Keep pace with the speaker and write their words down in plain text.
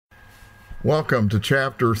Welcome to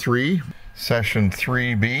Chapter 3, Session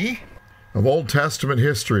 3B of Old Testament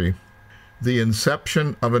History, the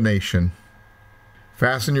Inception of a Nation.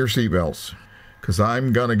 Fasten your seatbelts, because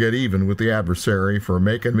I'm going to get even with the adversary for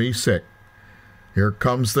making me sick. Here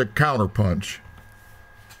comes the counterpunch.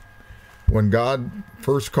 When God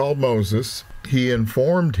first called Moses, he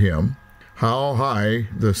informed him how high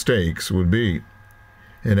the stakes would be.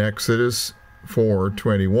 In Exodus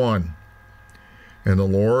 4:21. And the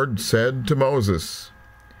Lord said to Moses,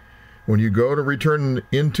 when you go to return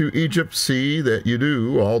into Egypt, see that you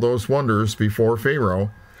do all those wonders before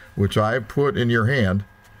Pharaoh, which I put in your hand,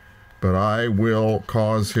 but I will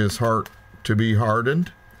cause his heart to be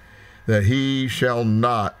hardened, that he shall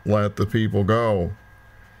not let the people go.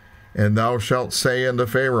 And thou shalt say unto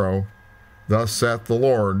Pharaoh, thus saith the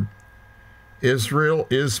Lord, Israel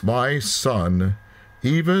is my son,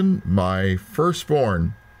 even my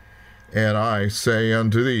firstborn. And I say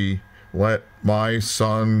unto thee, let my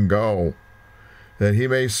son go, that he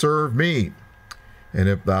may serve me. And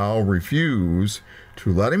if thou refuse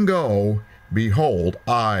to let him go, behold,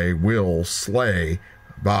 I will slay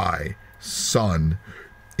thy son,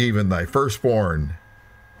 even thy firstborn.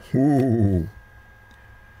 Ooh.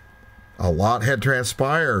 A lot had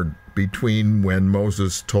transpired between when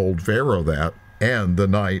Moses told Pharaoh that and the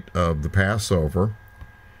night of the Passover.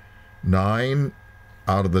 9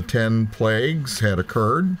 out of the 10 plagues had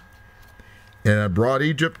occurred and had brought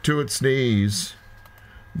Egypt to its knees.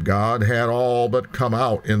 God had all but come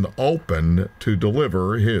out in the open to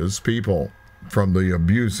deliver his people from the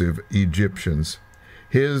abusive Egyptians.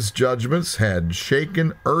 His judgments had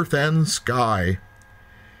shaken earth and sky.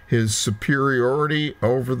 His superiority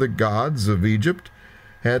over the gods of Egypt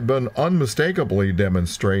had been unmistakably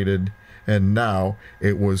demonstrated, and now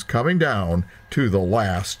it was coming down to the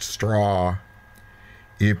last straw.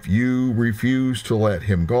 If you refuse to let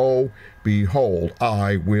him go, behold,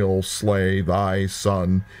 I will slay thy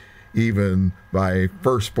son, even thy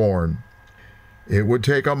firstborn. It would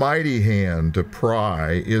take a mighty hand to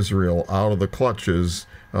pry Israel out of the clutches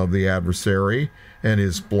of the adversary and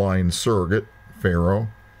his blind surrogate, Pharaoh.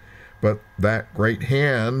 But that great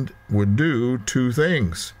hand would do two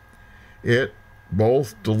things. It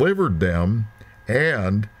both delivered them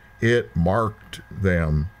and it marked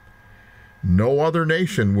them. No other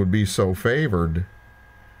nation would be so favored.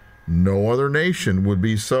 No other nation would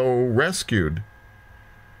be so rescued.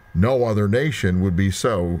 No other nation would be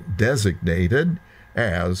so designated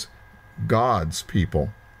as God's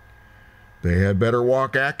people. They had better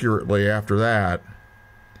walk accurately after that.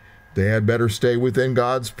 They had better stay within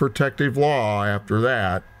God's protective law after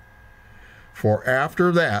that. For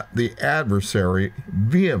after that, the adversary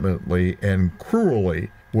vehemently and cruelly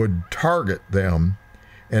would target them.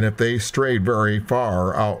 And if they strayed very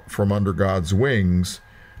far out from under God's wings,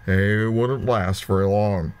 they wouldn't last very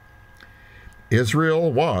long.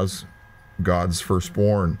 Israel was God's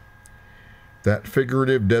firstborn. That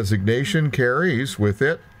figurative designation carries with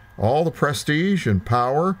it all the prestige and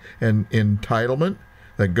power and entitlement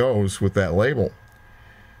that goes with that label.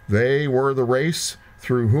 They were the race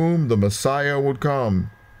through whom the Messiah would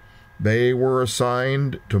come. They were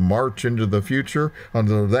assigned to march into the future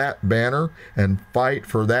under that banner and fight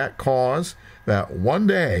for that cause, that one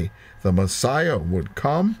day the Messiah would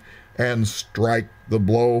come and strike the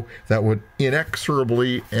blow that would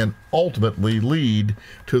inexorably and ultimately lead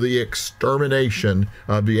to the extermination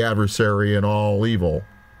of the adversary and all evil.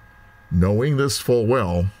 Knowing this full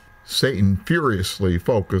well, Satan furiously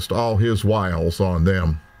focused all his wiles on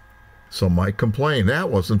them. Some might complain that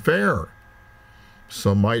wasn't fair.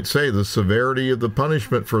 Some might say the severity of the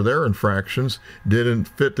punishment for their infractions didn't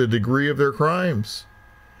fit the degree of their crimes.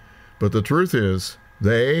 But the truth is,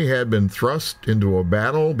 they had been thrust into a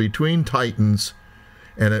battle between titans,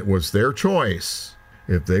 and it was their choice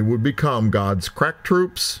if they would become God's crack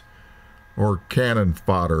troops or cannon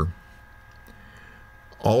fodder.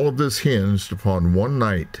 All of this hinged upon one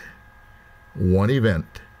night, one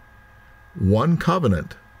event, one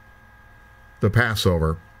covenant, the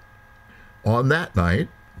Passover. On that night,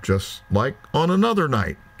 just like on another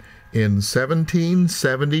night, in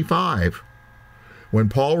 1775, when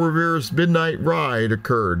Paul Revere's midnight ride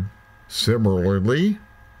occurred, similarly,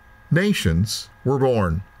 nations were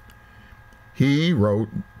born. He wrote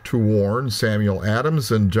to warn Samuel Adams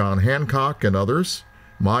and John Hancock and others.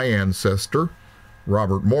 My ancestor,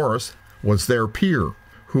 Robert Morris, was their peer,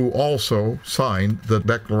 who also signed the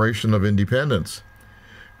Declaration of Independence.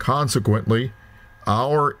 Consequently,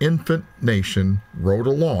 our infant nation rode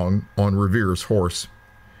along on Revere's horse.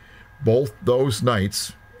 Both those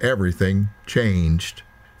nights, everything changed.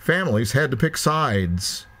 Families had to pick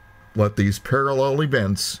sides. let these parallel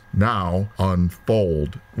events now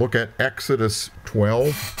unfold. Look at Exodus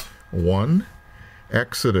 12:1.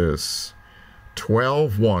 Exodus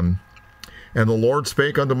 12:1. And the Lord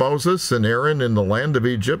spake unto Moses and Aaron in the land of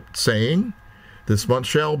Egypt, saying, This month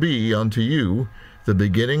shall be unto you the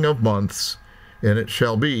beginning of months, and it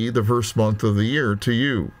shall be the first month of the year to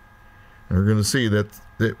you. And we're going to see that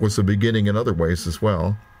it was a beginning in other ways as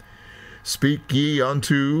well. Speak ye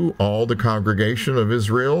unto all the congregation of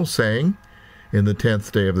Israel, saying, In the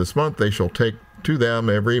 10th day of this month they shall take to them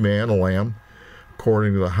every man a lamb,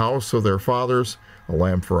 according to the house of their fathers, a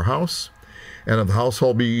lamb for a house. And if the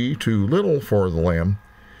household be too little for the lamb,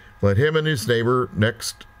 let him and his neighbor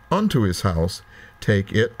next unto his house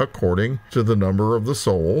take it according to the number of the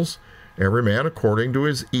souls. Every man according to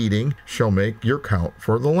his eating shall make your count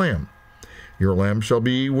for the lamb. Your lamb shall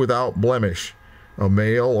be without blemish, a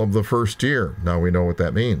male of the first year. Now we know what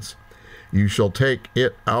that means. You shall take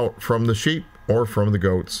it out from the sheep or from the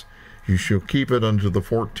goats. You shall keep it unto the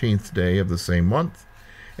 14th day of the same month.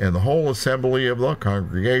 And the whole assembly of the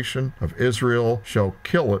congregation of Israel shall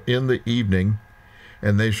kill it in the evening.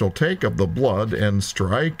 And they shall take of the blood and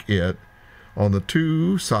strike it on the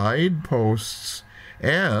 2 side posts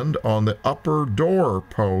and on the upper door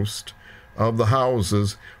post of the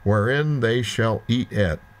houses wherein they shall eat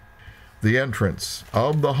it. The entrance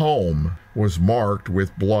of the home was marked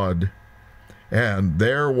with blood, and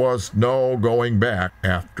there was no going back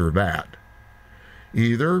after that.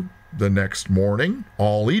 Either the next morning,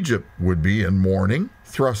 all Egypt would be in mourning,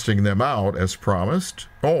 thrusting them out as promised,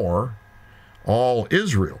 or all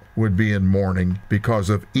Israel would be in mourning because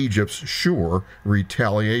of Egypt's sure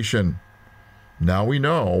retaliation. Now we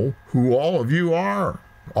know who all of you are.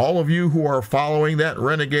 All of you who are following that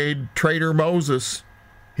renegade traitor Moses.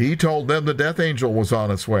 He told them the death angel was on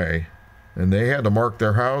its way, and they had to mark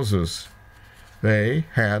their houses. They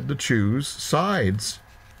had to choose sides.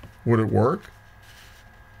 Would it work?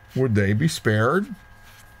 Would they be spared?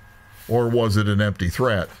 Or was it an empty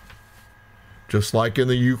threat? Just like in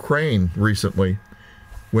the Ukraine recently,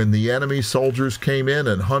 when the enemy soldiers came in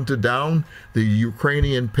and hunted down the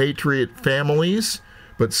Ukrainian patriot families,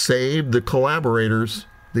 but saved the collaborators,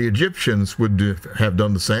 the Egyptians would have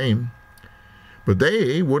done the same. But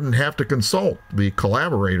they wouldn't have to consult the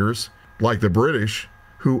collaborators like the British,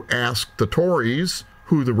 who asked the Tories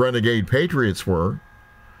who the renegade patriots were.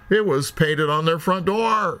 It was painted on their front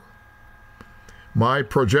door. My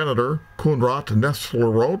progenitor, Koenraad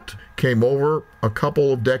Nesselroth, came over a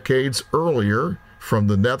couple of decades earlier from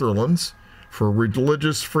the Netherlands for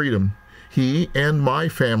religious freedom. He and my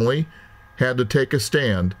family had to take a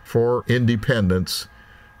stand for independence.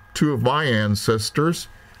 2 of my ancestors,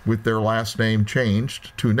 with their last name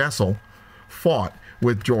changed to Nessel, fought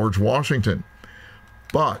with George Washington.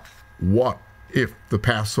 But what if the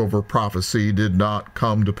Passover prophecy did not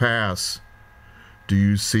come to pass? Do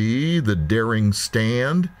you see the daring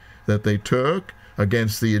stand that they took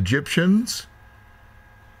against the Egyptians?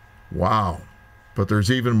 Wow. But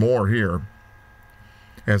there's even more here.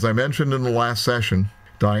 As I mentioned in the last session,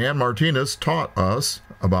 Diane Martinez taught us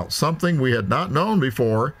about something we had not known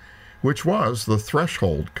before, which was the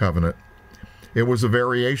threshold covenant. It was a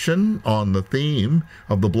variation on the theme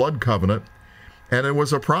of the blood covenant, and it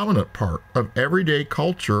was a prominent part of everyday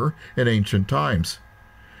culture in ancient times.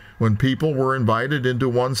 When people were invited into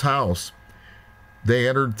one's house, they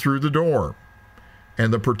entered through the door,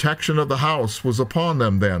 and the protection of the house was upon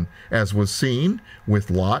them then, as was seen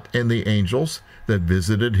with Lot and the angels that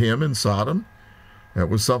visited him in Sodom. That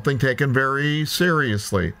was something taken very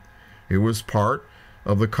seriously. It was part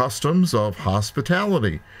of the customs of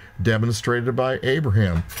hospitality demonstrated by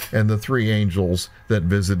Abraham and the 3 angels that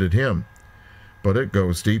visited him. But it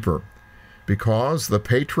goes deeper, because the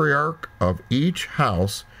patriarch of each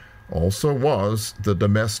house also was the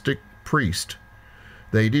domestic priest.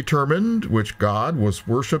 They determined which God was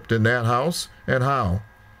worshipped in that house and how.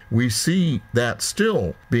 We see that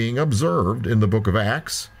still being observed in the book of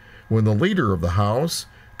Acts. When the leader of the house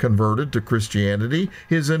converted to Christianity,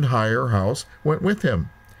 his entire house went with him.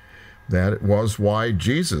 That was why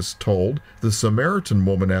Jesus told the Samaritan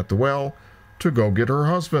woman at the well to go get her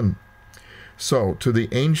husband. So, to the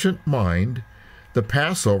ancient mind, the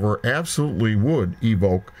Passover absolutely would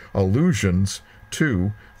evoke allusions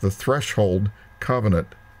to the threshold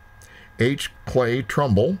covenant. H. Clay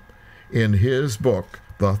Trumbull, in his book,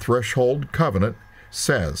 The Threshold Covenant,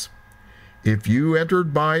 says, "If you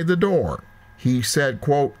entered by the door," he said,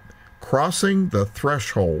 quote, "crossing the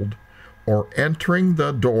threshold or entering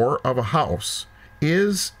the door of a house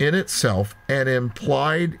is in itself an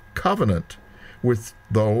implied covenant with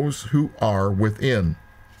those who are within."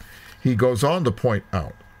 He goes on to point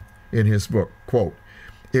out, in his book, quote,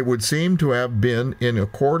 "It would seem to have been in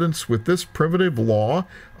accordance with this primitive law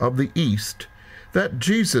of the East that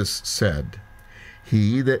Jesus said,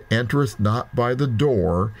 'He that entereth not by the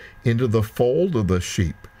door into the fold of the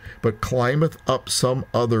sheep, but climbeth up some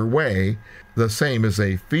other way, the same is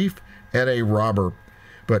a thief and a robber.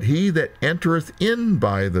 But he that entereth in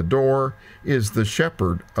by the door is the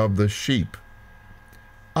shepherd of the sheep.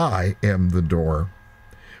 I am the door.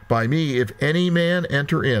 By me, if any man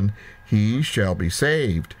enter in, he shall be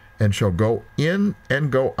saved, and shall go in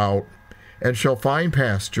and go out, and shall find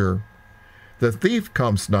pasture. The thief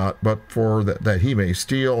comes not, but for that he may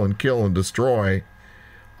steal and kill and destroy.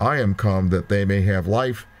 I am come that they may have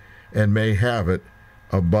life, and may have it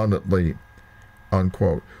abundantly."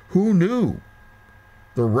 Unquote. Who knew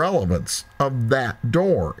the relevance of that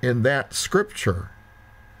door in that scripture?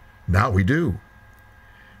 Now we do.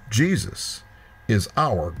 Jesus is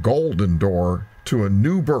our golden door to a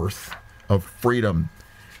new birth of freedom.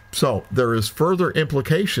 So there is further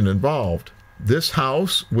implication involved. This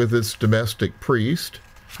house, with its domestic priest,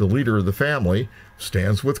 the leader of the family,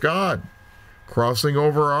 stands with God. Crossing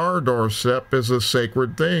over our doorstep is a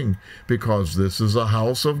sacred thing because this is a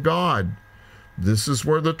house of God. This is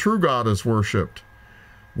where the true God is worshipped.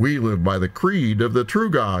 We live by the creed of the true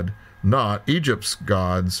God, not Egypt's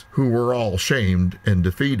gods, who were all shamed and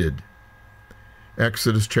defeated.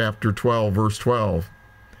 Exodus chapter 12, verse 12.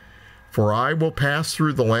 "For I will pass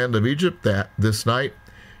through the land of Egypt this night,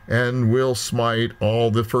 and will smite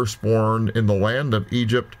all the firstborn in the land of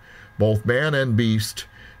Egypt, both man and beast,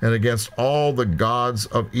 and against all the gods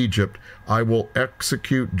of Egypt I will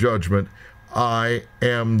execute judgment. I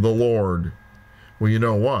am the Lord." Well, you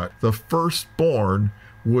know what? The firstborn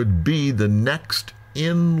would be the next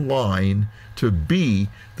in line to be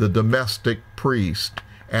the domestic priest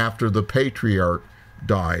after the patriarch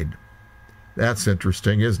died. That's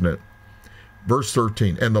interesting, isn't it? Verse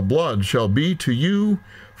 13, "And the blood shall be to you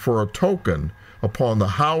for a token upon the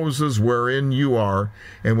houses wherein you are,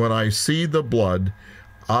 and when I see the blood,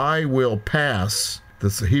 I will pass,"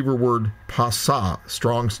 that's the Hebrew word pasah,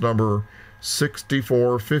 Strong's number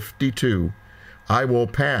 6452, "I will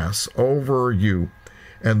pass over you,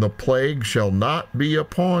 and the plague shall not be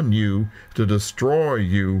upon you to destroy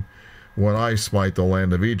you when I smite the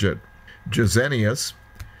land of Egypt." Gesenius,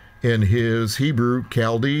 in his Hebrew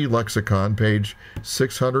Chaldee lexicon, page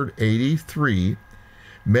 683,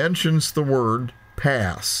 mentions the word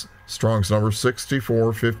pass, Strong's number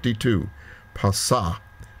 6452, pasah,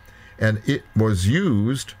 and it was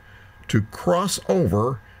used to cross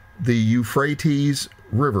over the Euphrates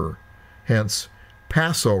River, hence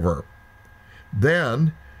Passover.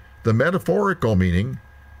 Then the metaphorical meaning,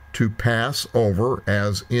 to pass over,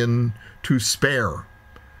 as in to spare.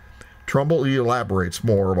 Trumbull elaborates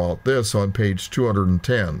more about this on page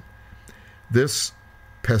 210. This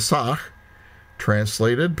Pesach,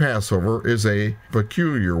 translated Passover, is a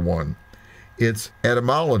peculiar one. Its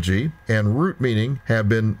etymology and root meaning have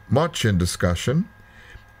been much in discussion.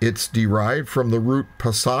 It's derived from the root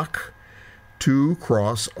Pesach, to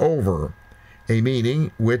cross over, a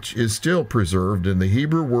meaning which is still preserved in the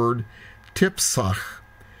Hebrew word Tipsach,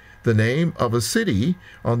 the name of a city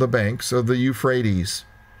on the banks of the Euphrates,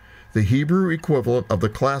 the Hebrew equivalent of the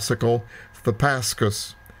classical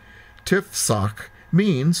Thapascus. Tifsach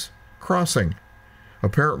means crossing,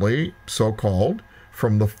 apparently so called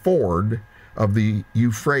from the ford of the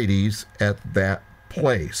Euphrates at that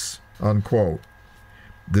place, unquote.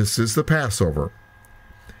 This is the Passover.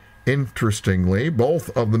 Interestingly,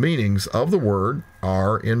 both of the meanings of the word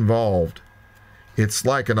are involved. It's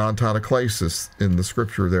like an ontotoclasis in the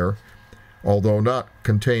scripture there, although not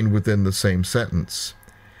contained within the same sentence.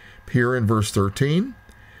 Here in verse 13,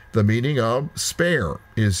 the meaning of spare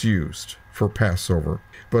is used for Passover,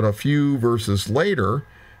 but a few verses later,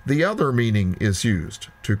 the other meaning is used,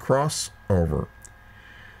 to cross over.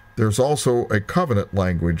 There's also a covenant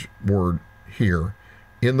language word here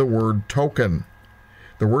in the word token.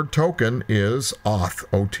 The word token is OTH,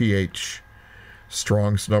 OTH,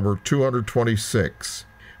 Strong's number 226,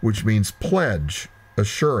 which means pledge,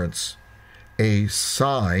 assurance, a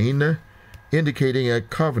sign indicating a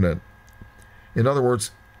covenant. In other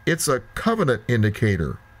words, it's a covenant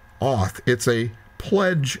indicator. OTH, it's a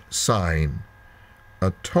pledge sign,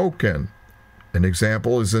 a token. An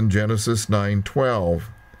example is in Genesis 9:12.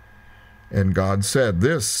 And God said,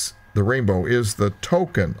 "This, the rainbow, is the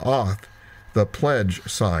token, OTH, the pledge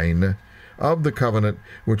sign of the covenant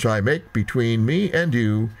which I make between me and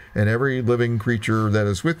you and every living creature that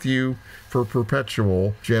is with you for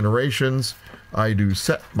perpetual generations. I do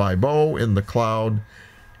set my bow in the cloud,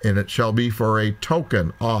 and it shall be for a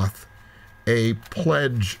token," OTH, a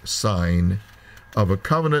pledge sign of a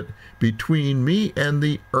covenant between me and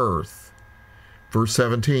the earth. Verse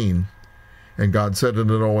 17, and God said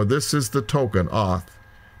unto Noah, this is the token, OTH,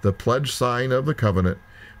 the pledge sign of the covenant,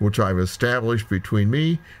 which I have established between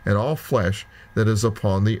me and all flesh that is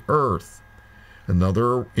upon the earth.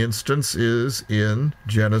 Another instance is in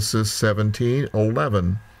Genesis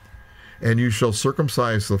 17:11. And you shall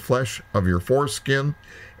circumcise the flesh of your foreskin,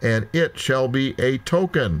 and it shall be a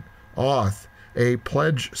token, OTH, a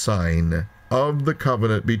pledge sign of the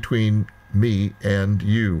covenant between me and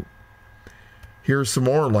you. Here's some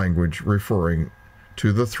more language referring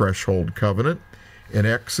to the threshold covenant in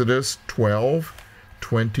Exodus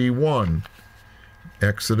 12:21.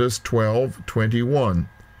 Exodus 12:21.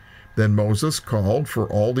 Then Moses called for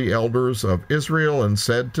all the elders of Israel and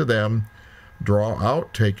said to them, draw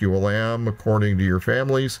out, take you a lamb according to your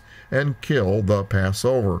families, and kill the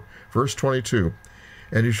Passover. Verse 22.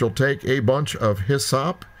 And you shall take a bunch of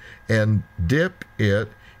hyssop and dip it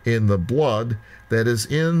in the blood that is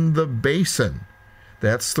in the basin.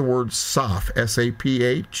 That's the word saph,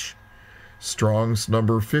 S-A-P-H, Strong's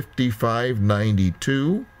number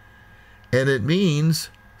 5592, and it means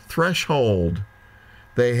threshold.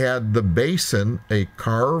 They had the basin, a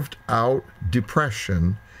carved out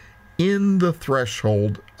depression in the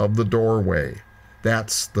threshold of the doorway.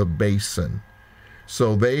 That's the basin.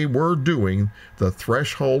 So they were doing the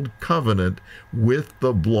threshold covenant with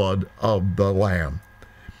the blood of the lamb.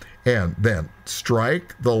 And then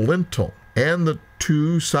strike the lintel and the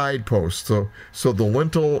two side posts. So the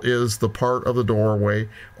lintel is the part of the doorway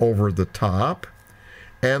over the top,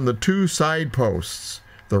 and the two side posts,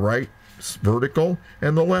 the right vertical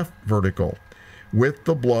and the left vertical, with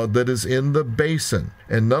the blood that is in the basin.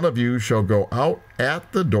 And none of you shall go out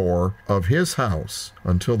at the door of his house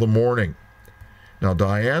until the morning. Now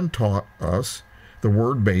Diane taught us the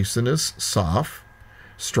word basin is saph,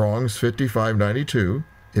 Strong's 5592.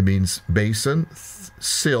 It means basin,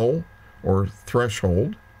 sill, or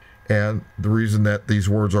threshold. And the reason that these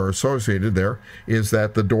words are associated there is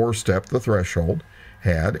that the doorstep, the threshold,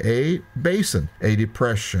 had a basin, a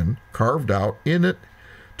depression carved out in it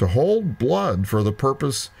to hold blood for the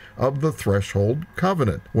purpose of the threshold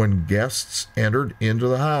covenant when guests entered into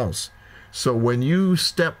the house. So when you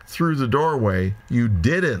stepped through the doorway, you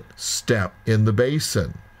didn't step in the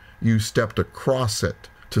basin. You stepped across it.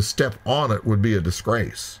 To step on it would be a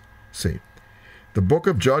disgrace. See, the book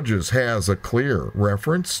of Judges has a clear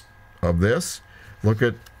reference of this. Look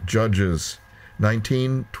at Judges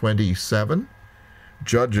 19:27.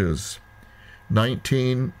 Judges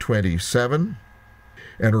 19:27.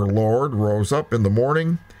 And her Lord rose up in the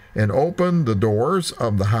morning and opened the doors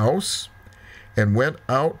of the house and went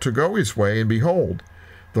out to go his way, and behold,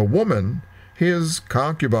 the woman, his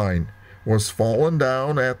concubine, was fallen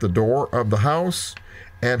down at the door of the house,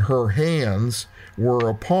 and her hands were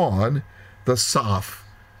upon the saph,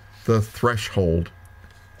 the threshold.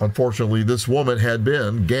 Unfortunately, this woman had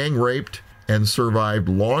been gang raped and survived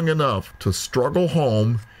long enough to struggle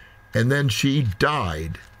home, and then she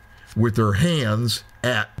died with her hands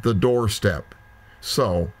at the doorstep.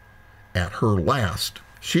 So, at her last,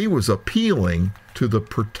 she was appealing to the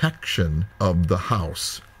protection of the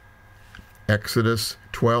house. Exodus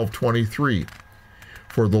 12:23.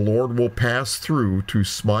 For the Lord will pass through to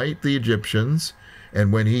smite the Egyptians,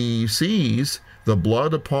 and when he sees the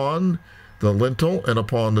blood upon the lintel and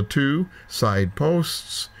upon the two side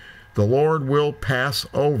posts, the Lord will pass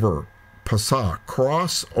over, passah,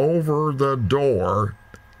 cross over the door.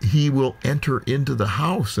 He will enter into the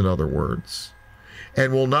house, in other words,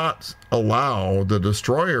 and will not allow the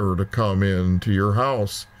destroyer to come into your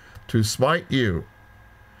house to smite you.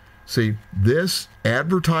 See, this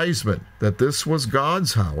advertisement that this was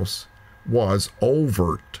God's house was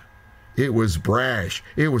overt. It was brash.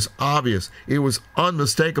 It was obvious. It was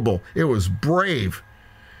unmistakable. It was brave.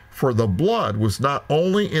 For the blood was not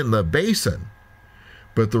only in the basin,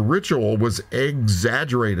 but the ritual was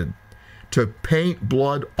exaggerated to paint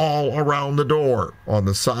blood all around the door, on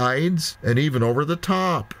the sides, and even over the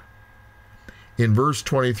top. In verse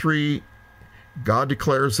 23, God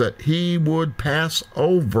declares that he would pass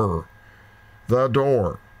over the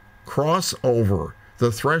door, cross over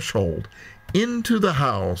the threshold into the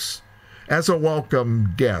house as a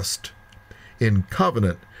welcome guest, in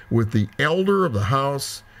covenant with the elder of the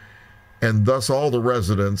house and thus all the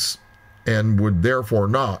residents, and would therefore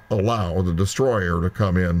not allow the destroyer to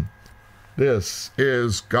come in. This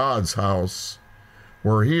is God's house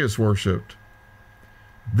where he is worshipped.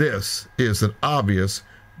 This is an obvious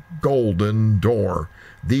golden door.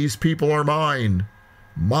 These people are mine,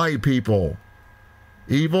 my people.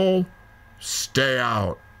 Evil, stay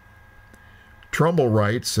out. Trumbull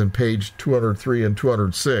writes in page 203 and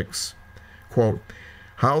 206, quote,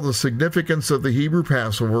 how the significance of the Hebrew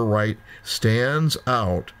Passover rite stands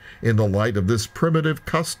out in the light of this primitive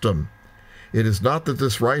custom. It is not that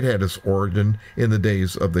this rite had its origin in the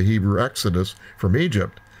days of the Hebrew exodus from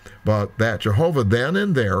Egypt, but that Jehovah then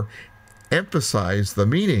and there emphasized the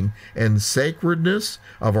meaning and sacredness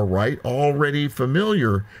of a rite already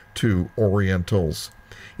familiar to Orientals.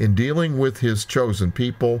 In dealing with his chosen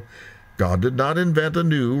people, God did not invent a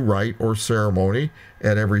new rite or ceremony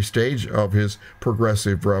at every stage of his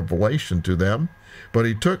progressive revelation to them, but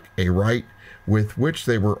he took a rite with which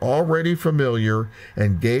they were already familiar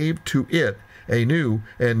and gave to it a new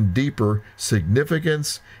and deeper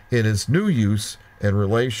significance in its new use and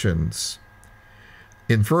relations.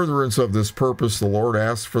 In furtherance of this purpose, the Lord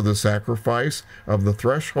asked for the sacrifice of the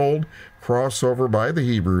threshold crossover by the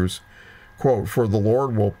Hebrews, quote, for the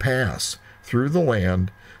Lord will pass through the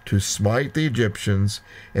land to smite the Egyptians,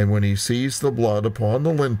 and when he sees the blood upon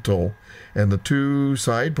the lintel and the two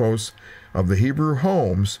side posts of the Hebrew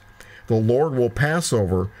homes, the Lord will pass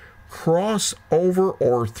over, cross over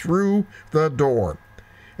or through the door,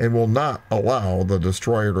 and will not allow the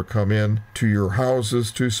destroyer to come in to your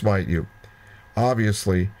houses to smite you.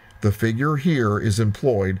 Obviously, the figure here is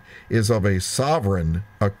employed is of a sovereign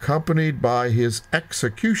accompanied by his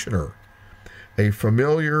executioner, a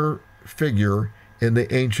familiar figure in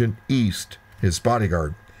the ancient East, his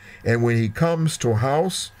bodyguard. And when he comes to a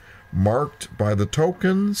house marked by the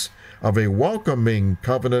tokens of a welcoming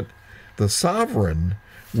covenant, the sovereign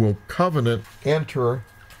will covenant enter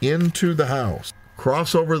into the house,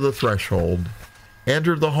 cross over the threshold,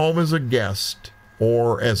 enter the home as a guest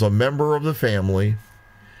or as a member of the family,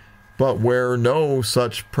 but where no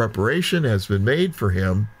such preparation has been made for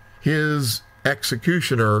him, his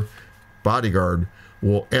executioner, bodyguard,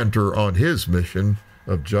 will enter on his mission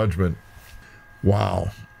of judgment.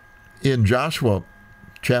 Wow. In Joshua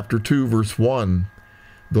chapter 2, verse 1,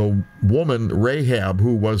 the woman Rahab,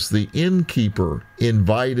 who was the innkeeper,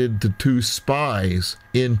 invited the two spies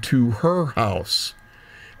into her house,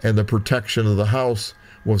 and the protection of the house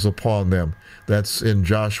was upon them. That's in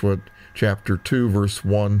Joshua chapter 2, verse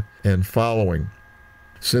 1 and following.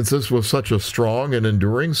 Since this was such a strong and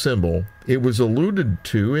enduring symbol, it was alluded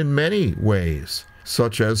to in many ways,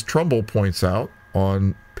 such as Trumbull points out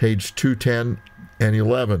on page 210 and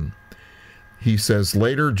 11. He says,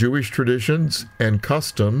 later Jewish traditions and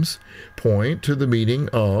customs point to the meaning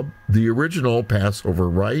of the original Passover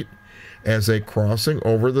rite as a crossing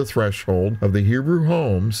over the threshold of the Hebrew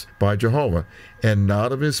homes by Jehovah, and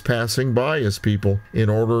not of his passing by his people in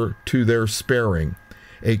order to their sparing,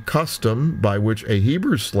 a custom by which a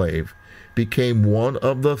Hebrew slave became one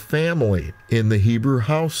of the family in the Hebrew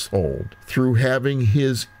household through having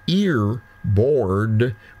his ear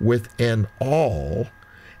bored with an awl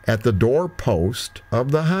at the doorpost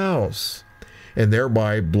of the house, and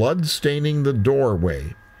thereby blood-staining the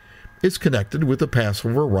doorway. It's connected with the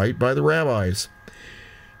Passover rite by the rabbis.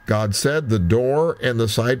 God said, the door and the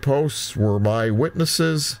side posts were my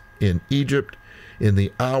witnesses in Egypt in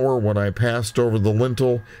the hour when I passed over the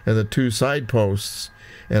lintel and the two side posts,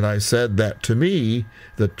 and I said that to me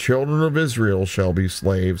the children of Israel shall be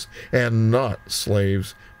slaves, and not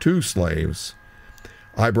slaves to slaves.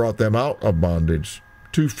 I brought them out of bondage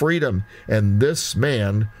to freedom, and this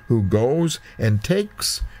man who goes and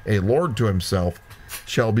takes a lord to himself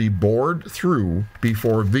shall be bored through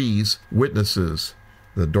before these witnesses,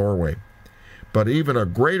 the doorway. But even a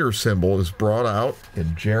greater symbol is brought out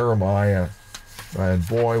in Jeremiah. And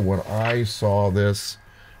boy, when I saw this,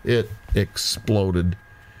 it exploded.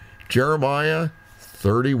 Jeremiah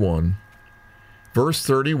 31, verse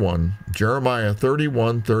 31, Jeremiah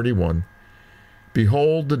 31:31.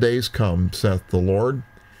 Behold, the days come, saith the Lord,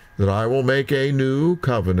 that I will make a new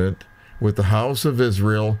covenant with the house of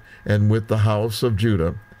Israel and with the house of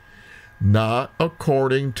Judah, not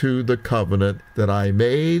according to the covenant that I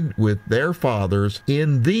made with their fathers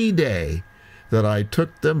in the day that I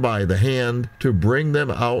took them by the hand to bring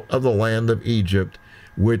them out of the land of Egypt,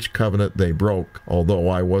 which covenant they broke, although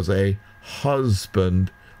I was a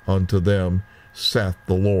husband unto them, saith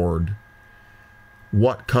the Lord.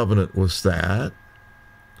 What covenant was that?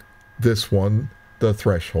 This one, the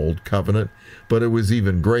threshold covenant, but it was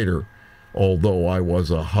even greater, although I was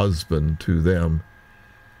a husband to them.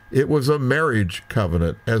 It was a marriage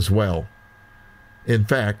covenant as well. In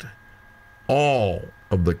fact, all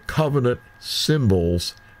of the covenant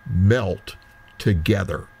symbols melt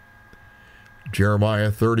together.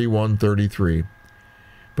 Jeremiah 31:33.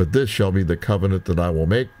 But this shall be the covenant that I will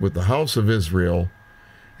make with the house of Israel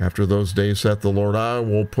After those days, saith the Lord, I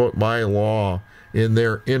will put my law in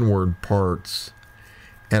their inward parts,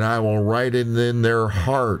 and I will write it in their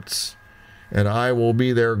hearts, and I will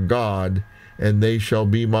be their God, and they shall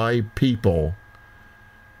be my people.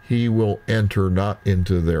 He will enter not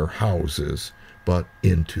into their houses, but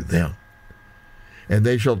into them. And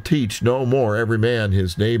they shall teach no more every man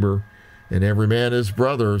his neighbor, and every man his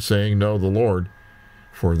brother, saying, Know the Lord,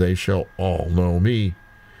 for they shall all know me,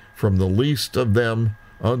 from the least of them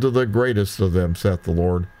unto the greatest of them, saith the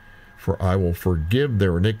Lord. For I will forgive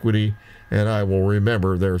their iniquity, and I will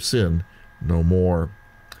remember their sin no more.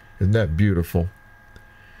 Isn't that beautiful?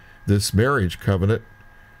 This marriage covenant,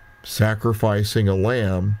 sacrificing a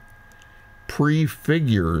lamb,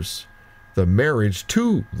 prefigures the marriage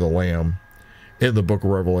to the Lamb in the book of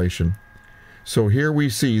Revelation. So here we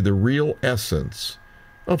see the real essence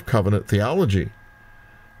of covenant theology.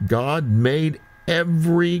 God made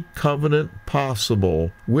every covenant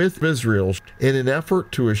possible with Israel in an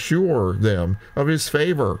effort to assure them of his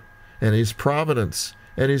favor and his providence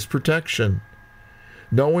and his protection,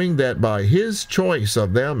 knowing that by his choice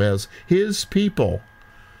of them as his people,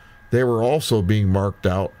 they were also being marked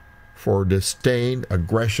out for disdain,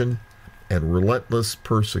 aggression, and relentless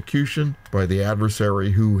persecution by the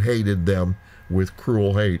adversary who hated them with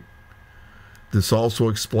cruel hate. This also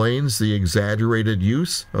explains the exaggerated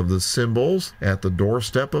use of the symbols at the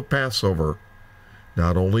doorstep of Passover.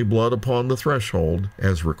 Not only blood upon the threshold,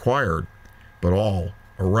 as required, but all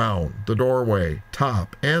around the doorway,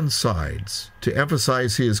 top and sides, to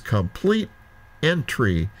emphasize his complete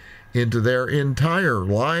entry into their entire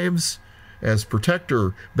lives as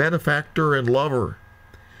protector, benefactor, and lover.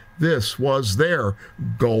 This was their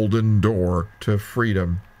golden door to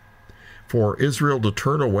freedom. For Israel to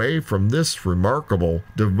turn away from this remarkable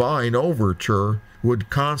divine overture would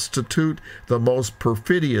constitute the most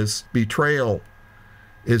perfidious betrayal.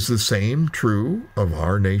 Is the same true of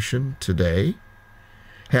our nation today?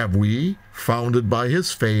 Have we, founded by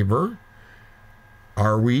his favor,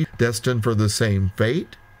 are we destined for the same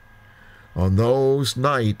fate? On those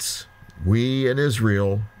nights, we in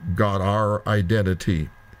Israel got our identity.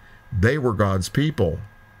 They were God's people,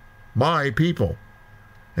 my people,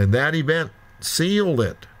 and that event sealed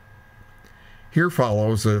it. Here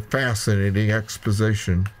follows a fascinating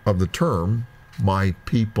exposition of the term, my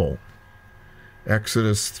people.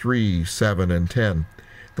 Exodus 3, 7, and 10.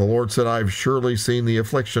 The Lord said, I have surely seen the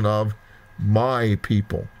affliction of my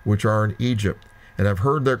people, which are in Egypt, and have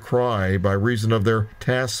heard their cry by reason of their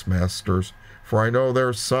taskmasters, for I know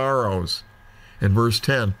their sorrows. In verse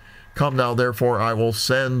 10, Come now, therefore, I will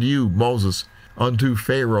send you, Moses, unto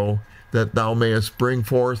Pharaoh, that thou mayest bring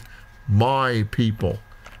forth my people,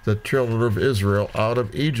 the children of Israel, out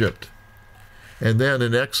of Egypt. And then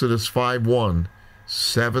in Exodus 5:1,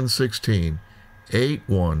 7:16,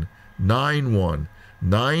 8:1, 9:1,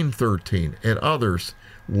 9:13, and others,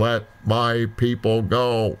 let my people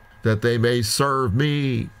go, that they may serve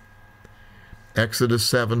me. Exodus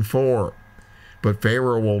 7:4, but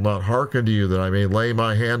Pharaoh will not hearken to you, that I may lay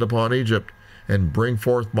my hand upon Egypt, and bring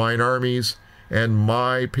forth mine armies and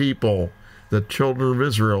my people, the children of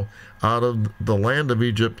Israel, out of the land of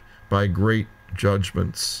Egypt by great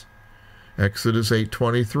judgments. Exodus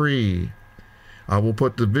 8:23, I will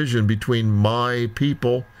put division between my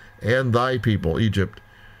people and thy people, Egypt.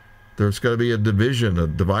 There's going to be a division, a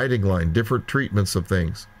dividing line, different treatments of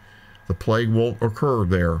things. The plague won't occur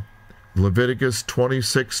there. Leviticus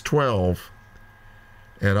 26:12,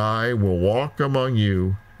 and I will walk among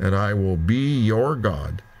you, and I will be your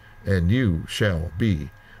God, and you shall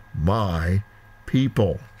be my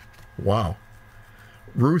people. Wow.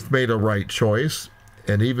 Ruth made a right choice,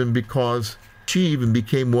 and even because she even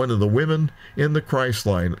became one of the women in the Christ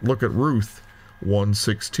line. Look at Ruth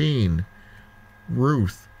 1:16.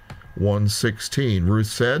 Ruth 1:16. Ruth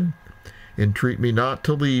said, Entreat me not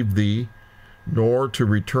to leave thee, nor to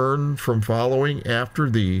return from following after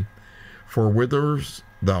thee, for whither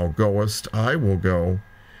thou goest I will go,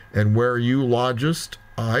 and where you lodgest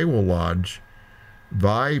I will lodge.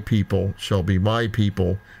 Thy people shall be my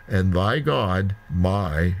people, and thy God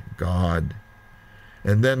my God.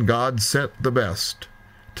 And then God sent the best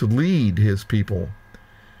to lead his people.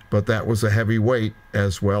 But that was a heavy weight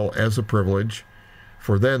as well as a privilege,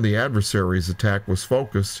 for then the adversary's attack was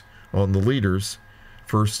focused on the leaders.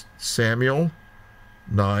 1 Samuel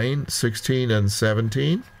 9:16 and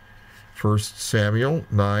 17. 1 Samuel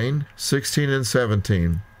 9:16 and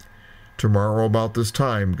 17. Tomorrow about this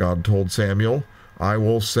time, God told Samuel, I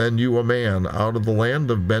will send you a man out of the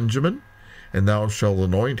land of Benjamin, and thou shalt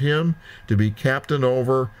anoint him to be captain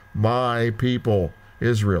over my people,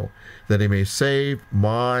 Israel, that he may save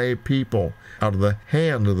my people out of the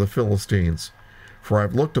hand of the Philistines. For I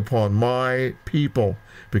have looked upon my people,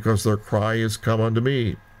 because their cry is come unto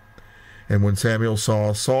me. And when Samuel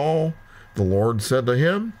saw Saul, the Lord said to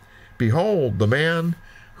him, Behold, the man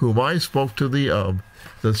whom I spoke to thee of,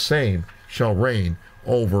 the same shall reign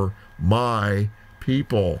over my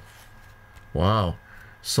people. Wow.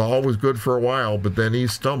 Saul was good for a while, but then he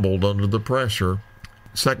stumbled under the pressure.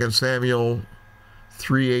 2 Samuel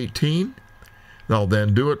 3:18. Now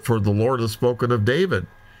then do it, for the Lord has spoken of David,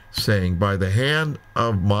 saying, By the hand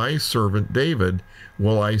of my servant David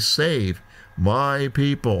will I save my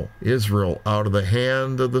people Israel out of the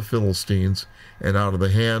hand of the Philistines and out of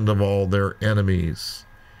the hand of all their enemies.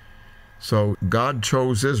 So God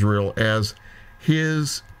chose Israel as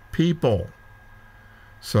his people.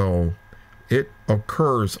 So it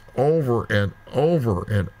occurs over and over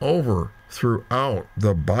and over throughout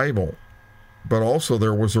the Bible. But also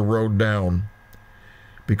there was a road down,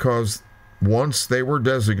 because once they were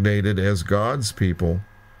designated as God's people,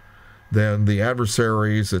 then the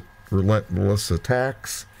adversaries' relentless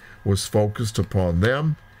attacks was focused upon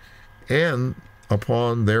them and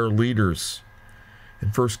upon their leaders. In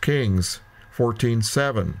 1 Kings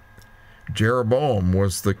 14:7, Jeroboam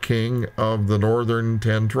was the king of the northern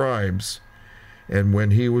 10 tribes. And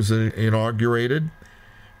when he was inaugurated,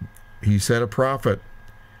 he sent a prophet.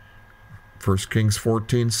 1 Kings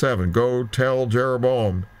 14:7, Go tell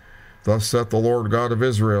Jeroboam, Thus saith the Lord God of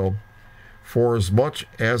Israel, Forasmuch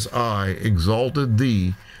as I exalted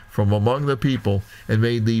thee from among the people, and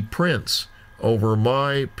made thee prince over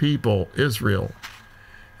my people Israel.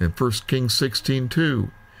 In 1 Kings 16:2,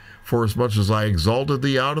 Forasmuch as I exalted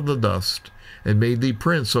thee out of the dust, and made thee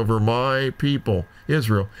prince over my people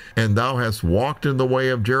Israel, and thou hast walked in the way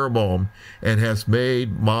of Jeroboam, and hast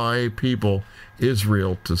made my people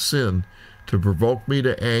Israel to sin, to provoke me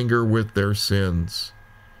to anger with their sins.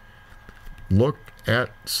 Look at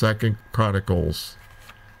 2 Chronicles.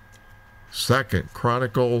 2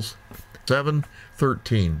 Chronicles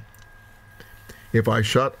 7:13. If I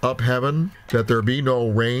shut up heaven, that there be no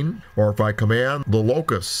rain, or if I command the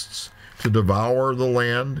locusts to devour the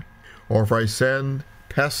land, or if I send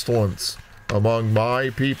pestilence among my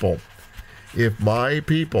people, if my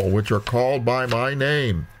people, which are called by my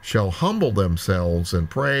name, shall humble themselves and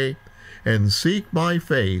pray, and seek my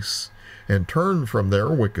face, and turn from their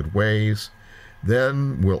wicked ways,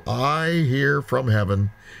 then will I hear from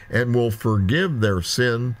heaven, and will forgive their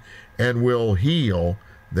sin, and will heal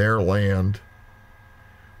their land.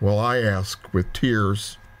 Well, I ask with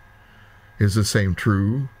tears, is the same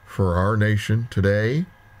true for our nation today?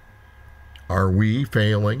 Are we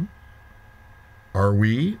failing? Are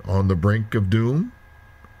we on the brink of doom?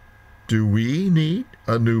 Do we need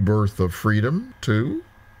a new birth of freedom too?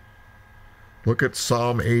 Look at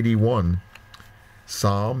Psalm 81.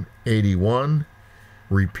 Psalm 81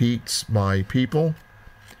 repeats my people.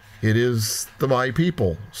 It is the my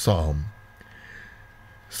people psalm.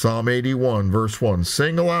 Psalm 81, verse 1,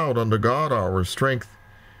 Sing aloud unto God our strength.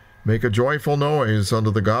 Make a joyful noise unto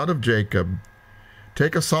the God of Jacob.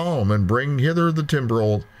 Take a psalm and bring hither the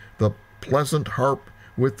timbrel, the pleasant harp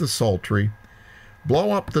with the psaltery.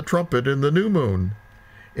 Blow up the trumpet in the new moon,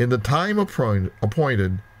 in the time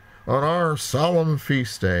appointed, on our solemn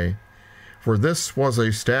feast day. For this was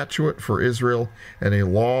a statute for Israel, and a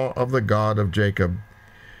law of the God of Jacob.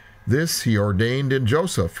 This he ordained in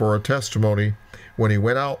Joseph for a testimony, when he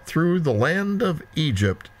went out through the land of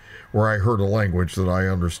Egypt, where I heard a language that I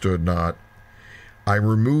understood not. I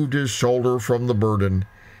removed his shoulder from the burden,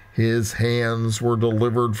 his hands were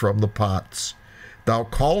delivered from the pots. Thou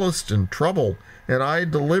callest in trouble, and I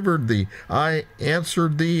delivered thee. I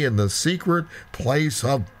answered thee in the secret place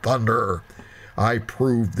of thunder. I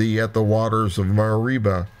proved thee at the waters of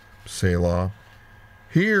Meribah. Selah.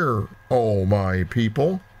 Hear, O my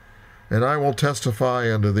people, and I will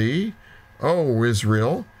testify unto thee. O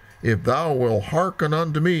Israel, if thou wilt hearken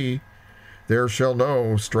unto me, there shall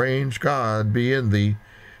no strange god be in thee,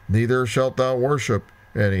 neither shalt thou worship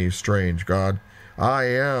any strange god. I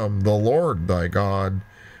am the Lord thy God,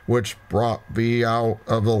 which brought thee out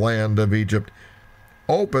of the land of Egypt.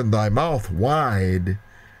 Open thy mouth wide,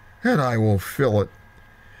 and I will fill it.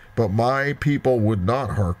 But my people would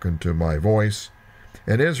not hearken to my voice,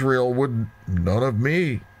 and Israel would none of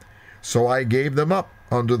me. So I gave them up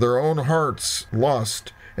unto their own hearts'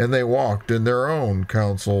 lust, and they walked in their own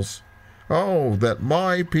counsels. Oh, that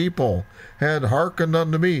my people had hearkened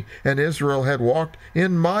unto me, and Israel had walked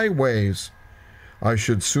in my ways. I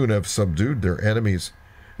should soon have subdued their enemies,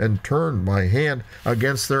 and turned my hand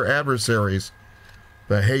against their adversaries.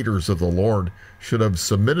 The haters of the Lord should have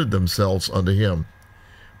submitted themselves unto him.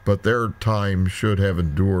 but their time should have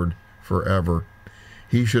endured forever.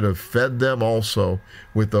 He should have fed them also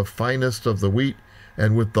with the finest of the wheat,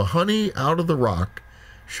 and with the honey out of the rock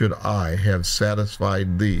should I have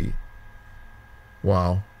satisfied thee.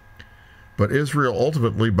 Wow. But Israel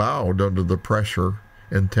ultimately bowed under the pressure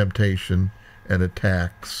and temptation and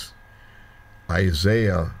attacks.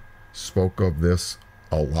 Isaiah spoke of this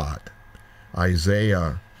a lot.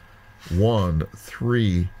 Isaiah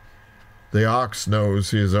 1:3, the ox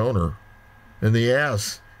knows his owner, and the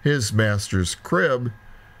ass his master's crib,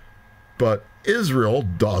 but Israel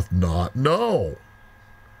doth not know.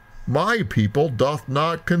 My people doth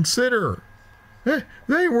not consider.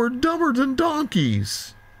 They were dumber than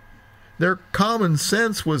donkeys. Their common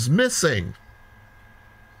sense was missing.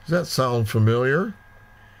 Does that sound familiar?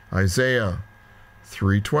 Isaiah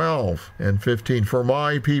 3:12 and 15. For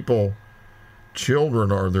my people,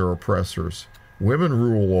 children are their oppressors. Women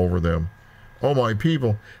rule over them. O my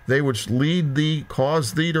people, they which lead thee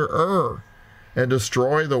cause thee to err, and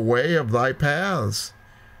destroy the way of thy paths.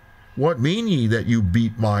 What mean ye that you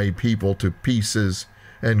beat my people to pieces,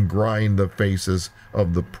 and grind the faces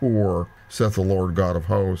of the poor, saith the Lord God of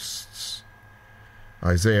hosts?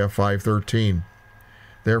 Isaiah 5:13.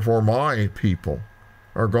 Therefore my people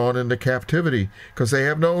are gone into captivity, because they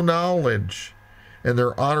have no knowledge, and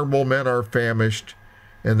their honorable men are famished,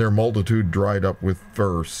 and their multitude dried up with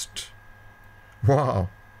thirst. Wow.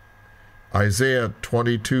 Isaiah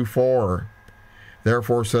 22:4.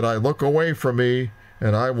 Therefore said I, look away from me,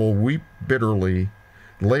 and I will weep bitterly.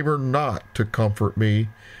 Labor not to comfort me,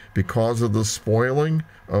 because of the spoiling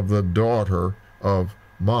of the daughter of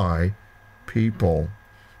my people.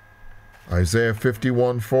 Isaiah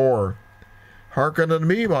 51:4. Hearken unto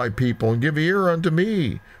me, my people, and give ear unto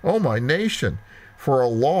me, O my nation, for a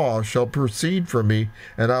law shall proceed from me,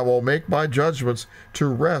 and I will make my judgments to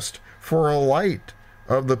rest for a light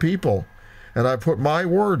of the people. And I put my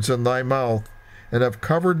words in thy mouth, and have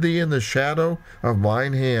covered thee in the shadow of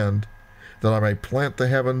mine hand, that I may plant the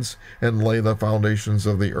heavens, and lay the foundations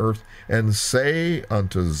of the earth, and say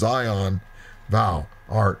unto Zion, thou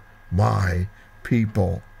art my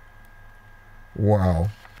people. Wow.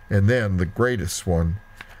 And then the greatest one,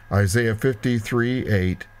 Isaiah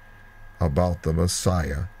 53:8, about the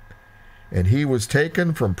Messiah. And he was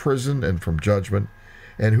taken from prison and from judgment,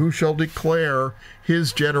 and who shall declare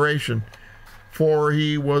his generation? For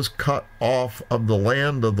he was cut off of the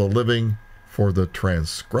land of the living, for the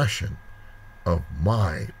transgression of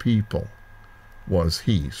my people was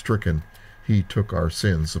he stricken. He took our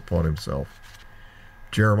sins upon himself.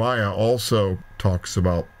 Jeremiah also talks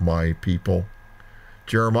about my people.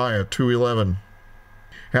 Jeremiah 2:11.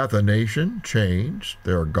 Hath a nation changed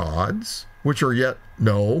their gods, which are yet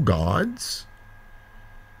no gods?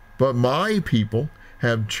 But my people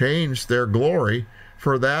have changed their glory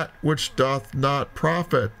for that which doth not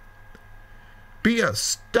profit. Be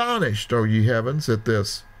astonished, O ye heavens, at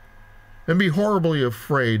this, and be horribly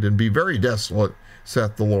afraid, and be very desolate,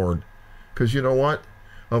 saith the Lord. Because you know what?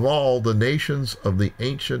 Of all the nations of the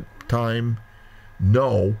ancient time,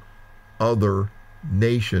 no other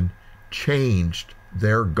nation changed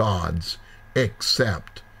their gods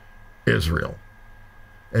except Israel,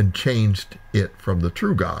 and changed it from the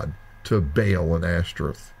true God to Baal and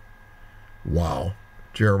Ashtoreth. Wow.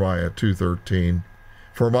 Jeremiah 2:13.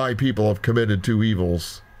 For my people have committed two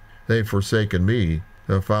evils. They have forsaken me,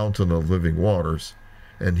 the fountain of living waters,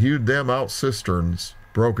 and hewed them out cisterns,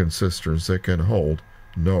 broken cisterns that can hold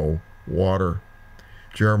no water.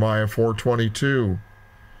 Jeremiah 4:22.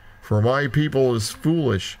 For my people is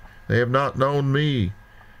foolish, they have not known me.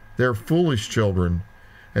 They're foolish children,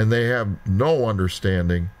 and they have no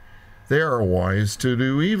understanding. They are wise to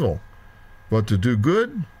do evil, but to do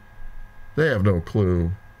good, they have no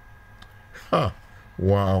clue. Ha!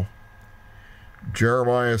 Wow.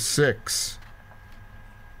 Jeremiah 6.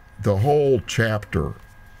 The whole chapter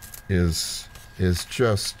is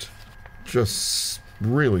just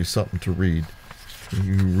really something to read.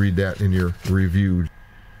 You read that in your review.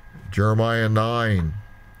 Jeremiah 9.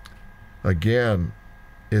 Again,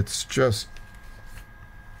 it's just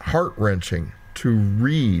heart-wrenching to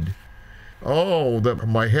read. Oh, that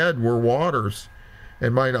my head were waters,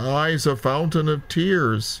 and mine eyes a fountain of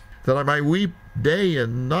tears, that I might weep day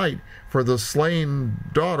and night for the slain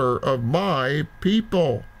daughter of my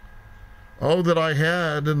people. Oh, that I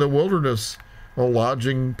had in the wilderness a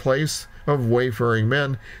lodging place of wayfaring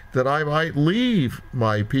men, that I might leave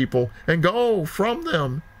my people and go from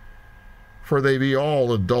them. For they be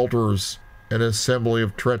all adulterers, an assembly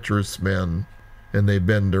of treacherous men, and they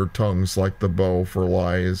bend their tongues like the bow for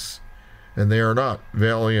lies, and they are not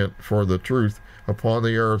valiant for the truth upon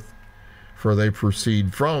the earth. for they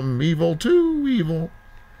proceed from evil to evil,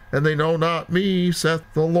 and they know not me, saith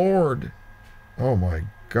the Lord. Oh my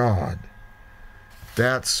God.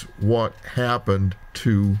 That's what happened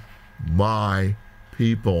to my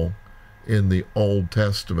people in the Old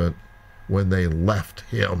Testament when they left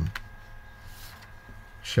him.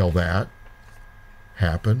 Shall that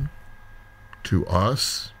happen to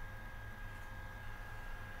us?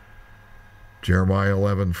 Jeremiah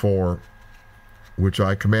 11:4, which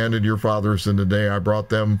I commanded your fathers in the day I brought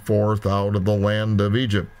them forth out of the land of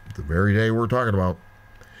Egypt, the very day we're talking about,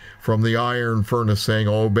 from the iron furnace, saying,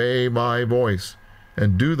 obey my voice,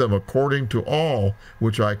 and do them according to all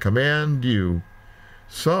which I command you.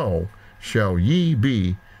 So shall ye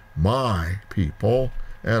be my people,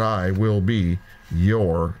 and I will be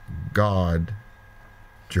your God.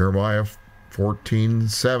 Jeremiah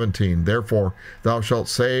 14:17. Therefore thou shalt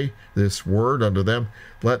say this word unto them,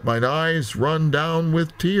 let mine eyes run down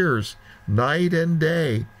with tears night and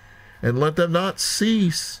day, and let them not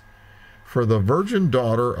cease. For the virgin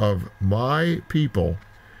daughter of my people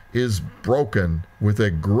is broken with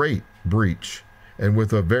a great breach, and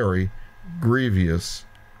with a very grievous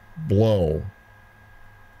blow.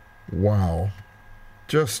 Wow.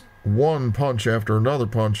 Just one punch after another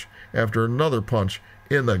punch after another punch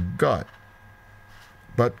in the gut.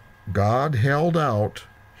 But God held out.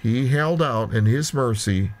 He held out in his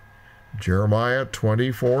mercy. Jeremiah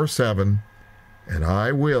 24:7. And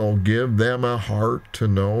I will give them a heart to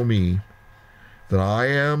know me, that I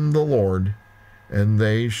am the Lord, and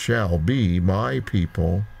they shall be my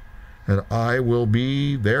people, and I will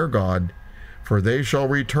be their God, for they shall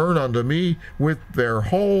return unto me with their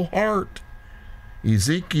whole heart.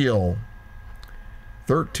 Ezekiel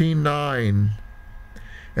 13:9.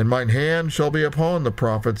 And mine hand shall be upon the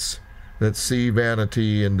prophets that see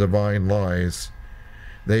vanity and divine lies.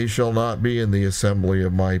 They shall not be in the assembly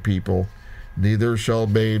of my people, neither shall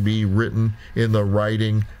they be written in the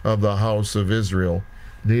writing of the house of Israel,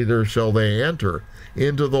 neither shall they enter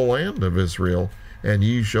into the land of Israel, and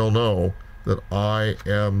ye shall know that I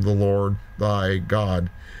am the Lord thy God.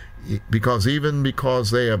 Because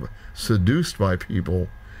they have seduced my people,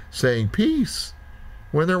 saying peace,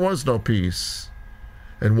 when there was no peace.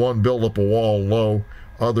 And one built up a wall low,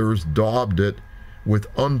 others daubed it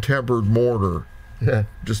with untempered mortar.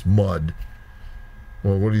 Just mud.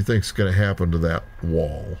 Well, what do you think is going to happen to that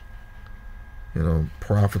wall? You know,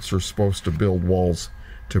 prophets are supposed to build walls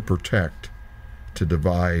to protect, to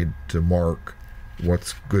divide, to mark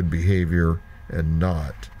what's good behavior and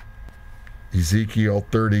not. Ezekiel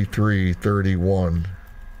 33:31.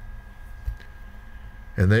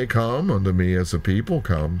 And they come unto me as a people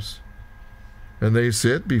comes, and they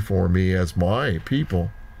sit before me as my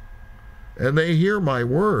people, and they hear my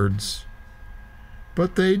words,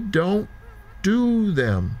 but they don't do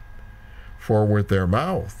them. For with their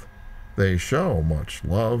mouth they show much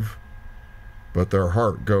love, but their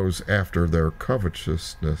heart goes after their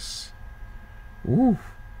covetousness. Ooh.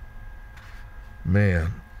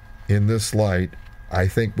 Man, in this light, I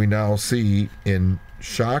think we now see in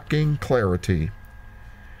shocking clarity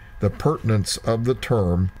the pertinence of the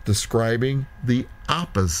term describing the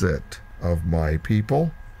opposite of my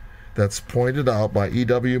people that's pointed out by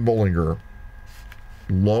E.W. Bullinger.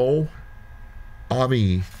 Lo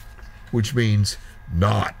ami, which means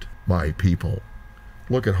not my people.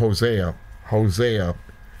 Look at Hosea. Hosea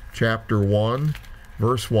chapter 1,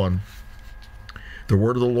 verse 1. The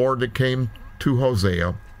word of the Lord that came to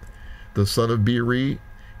Hosea, the son of Beeri,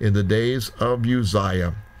 in the days of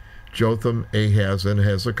Uzziah, Jotham, Ahaz, and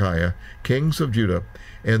Hezekiah, kings of Judah,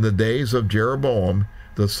 and the days of Jeroboam,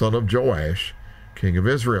 the son of Joash, king of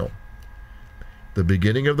Israel. The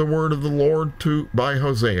beginning of the word of the Lord by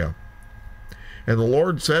Hosea. And the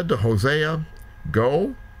Lord said to Hosea,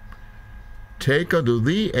 Go, take unto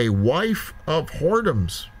thee a wife of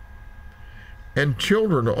whoredoms, and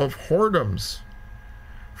children of whoredoms,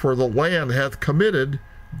 for the land hath committed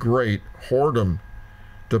great whoredom,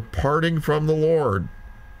 departing from the Lord.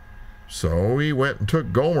 So he went and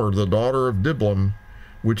took Gomer, the daughter of Diblam,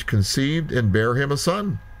 which conceived and bare him a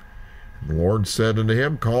son. And the Lord said unto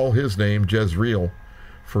him, Call his name Jezreel,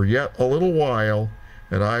 for yet a little while,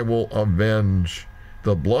 and I will avenge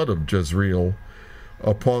the blood of Jezreel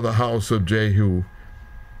upon the house of Jehu,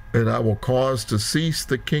 and I will cause to cease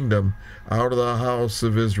the kingdom out of the house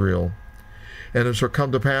of Israel. And it shall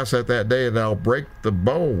come to pass at that day that I'll break the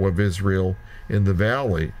bow of Israel in the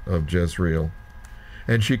valley of Jezreel.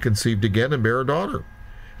 And she conceived again and bare a daughter.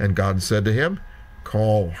 And God said to him,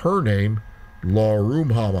 Call her name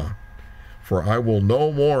Lo-ruhamah, for I will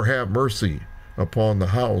no more have mercy upon the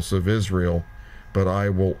house of Israel, but I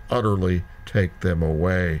will utterly take them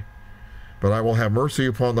away. But I will have mercy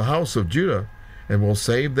upon the house of Judah, and will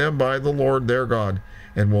save them by the Lord their God,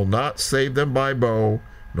 and will not save them by bow,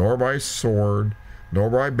 nor by sword, nor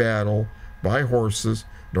by battle, by horses,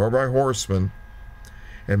 nor by horsemen.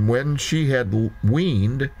 And when she had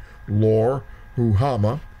weaned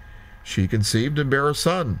Lo-Ruhamah, she conceived and bare a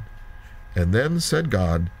son. And then said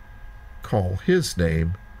God, call his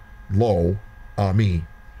name Lo-Ami,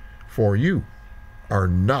 for you are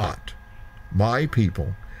not my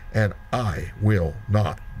people, and I will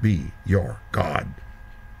not be your God.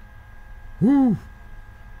 Woo!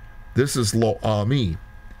 This is Lo-Ami,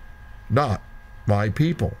 not my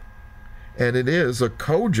people. And it is a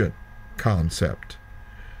cogent concept,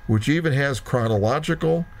 which even has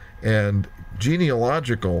chronological and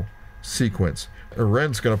genealogical sequence.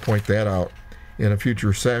 Ren's going to point that out in a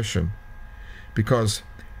future session, because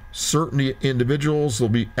certain individuals will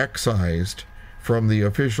be excised from the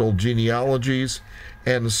official genealogies,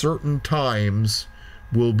 and certain times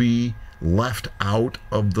will be left out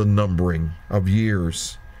of the numbering of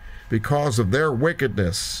years because of their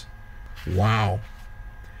wickedness. Wow.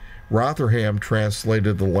 Rotherham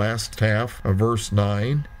translated the last half of verse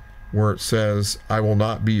 9, where it says, I will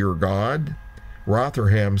not be your God.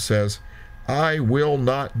 Rotherham says, I will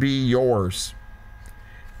not be yours.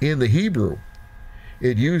 In the Hebrew,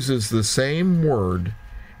 it uses the same word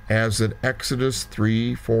as in Exodus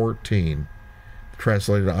 3:14.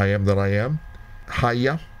 Translated, I am that I am.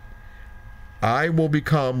 Haya. I will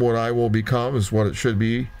become what I will become is what it should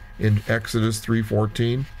be in Exodus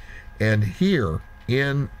 3:14. And here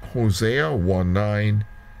in Hosea 1:9,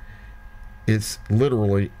 it's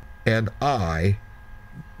literally, and I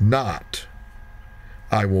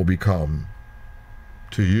will become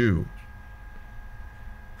to you.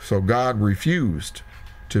 So God refused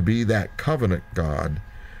to be that covenant God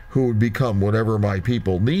who would become whatever my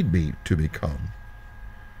people need me to become.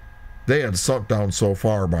 They had sunk down so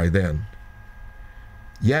far by then.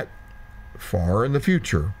 Yet, far in the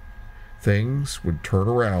future, things would turn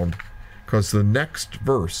around, because the next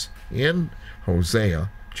verse in Hosea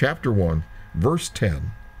chapter 1, verse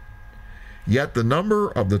 10, yet the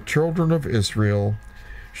number of the children of Israel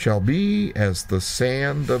shall be as the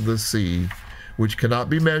sand of the sea, which cannot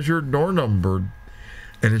be measured nor numbered.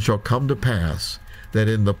 And it shall come to pass that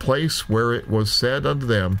in the place where it was said unto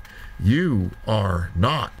them, you are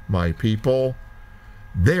not my people,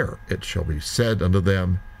 there it shall be said unto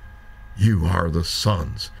them, you are the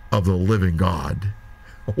sons of the living God.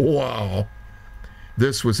 Wow.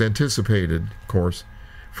 This was anticipated, of course,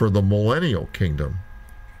 for the millennial kingdom.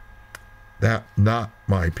 That not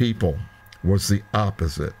my people was the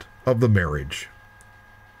opposite of the marriage.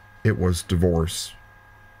 It was divorce.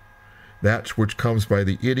 That which comes by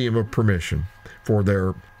the idiom of permission, for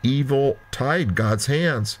their evil tied God's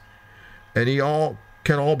hands, and he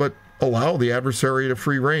can all but allow the adversary to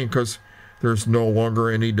free rein, because there's no longer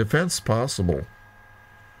any defense possible.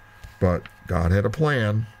 But God had a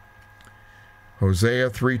plan.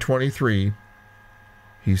 Hosea 3:23,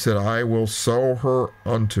 he said, I will sow her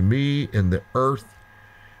unto me in the earth,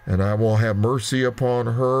 and I will have mercy upon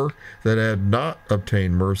her that had not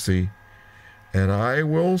obtained mercy. And I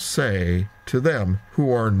will say to them who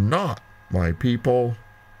are not my people,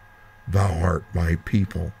 thou art my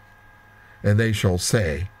people. And they shall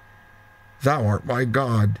say, thou art my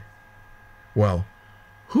God. Well,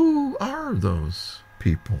 who are those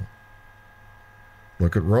people?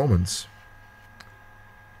 Look at Romans.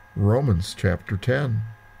 Romans chapter 10.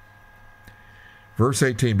 Verse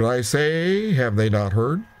 18, but I say, have they not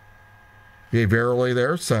heard? Yea, verily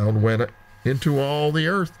their sound went into all the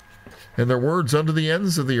earth, and their words unto the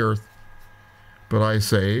ends of the earth. But I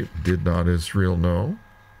say, did not Israel know?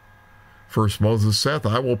 First Moses saith,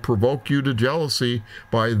 I will provoke you to jealousy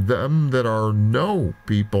by them that are no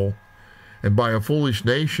people, and by a foolish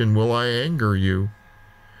nation will I anger you.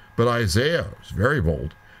 But Isaiah was very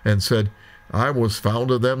bold, and said, I was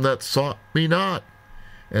found of them that sought me not,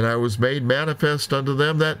 and I was made manifest unto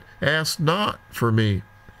them that asked not for me.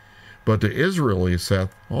 But to Israel he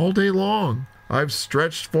saith, all day long I've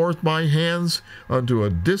stretched forth my hands unto a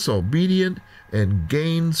disobedient and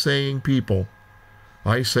gainsaying people.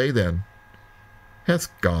 I say then, hath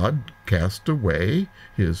God cast away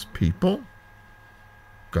his people?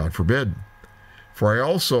 God forbid. For I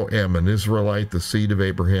also am an Israelite, the seed of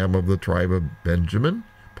Abraham, of the tribe of Benjamin.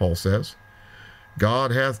 Paul says,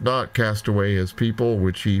 God hath not cast away his people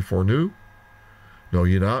which he foreknew. Know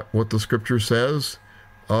ye not what the scripture says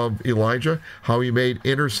of Elijah, how he made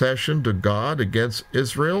intercession to God against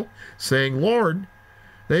Israel, saying, Lord,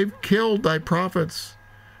 they've killed thy prophets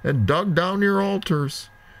and dug down your altars,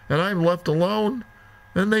 and I'm left alone,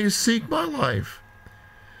 and they seek my life.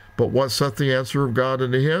 But what saith the answer of God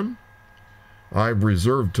unto him? I've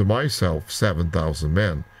reserved to myself 7,000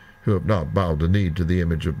 men who have not bowed the knee to the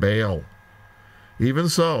image of Baal. Even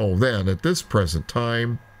so, then, at this present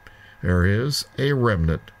time, there is a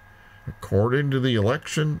remnant, according to the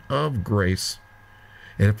election of grace.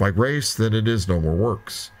 And if by grace, then it is no more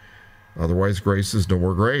works. Otherwise, grace is no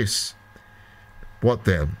more grace. What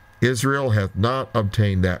then? Israel hath not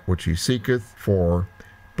obtained that which he seeketh for,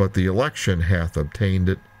 but the election hath obtained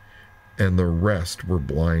it, and the rest were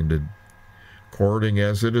blinded. According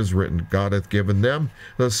as it is written, God hath given them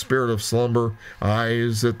the spirit of slumber,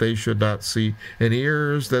 eyes that they should not see, and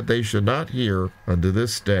ears that they should not hear, unto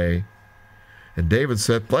this day. And David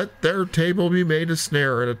said, Let their table be made a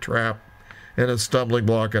snare and a trap, and a stumbling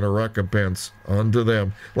block and a recompense unto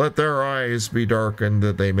them. Let their eyes be darkened,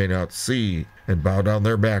 that they may not see, and bow down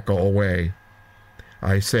their back alway.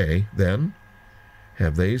 I say, then,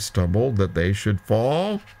 have they stumbled that they should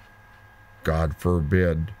fall? God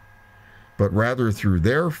forbid. But rather through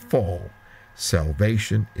their fall,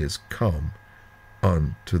 salvation is come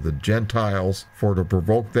unto the Gentiles, for to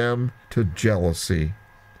provoke them to jealousy.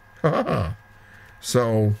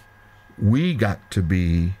 So we got to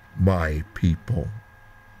be my people.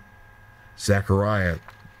 Zechariah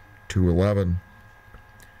 2:11.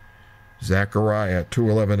 Zechariah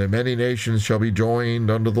 2:11. And many nations shall be joined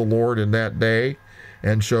unto the Lord in that day,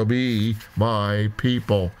 and shall be my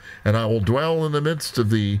people. And I will dwell in the midst of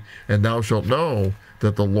thee, and thou shalt know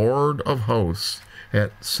that the Lord of hosts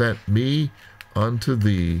hath sent me unto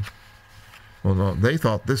thee. Well, no, they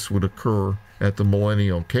thought this would occur at the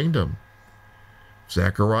millennial kingdom.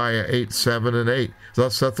 Zechariah 8:7 and 8.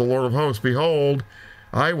 Thus saith the Lord of hosts, Behold,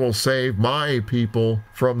 I will save my people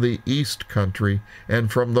from the east country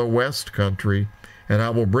and from the west country, and I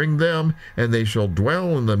will bring them, and they shall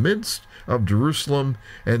dwell in the midst of Jerusalem,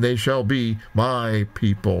 and they shall be my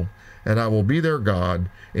people, and I will be their God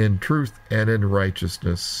in truth and in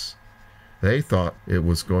righteousness. They thought it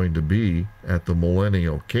was going to be at the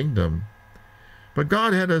millennial kingdom, but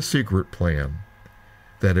God had a secret plan,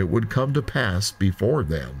 that it would come to pass before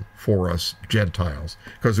then for us Gentiles,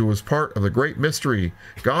 because it was part of the great mystery.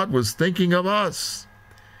 God was thinking of us.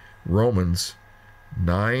 Romans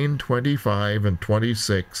 9:25 and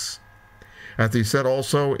 26. Hath he said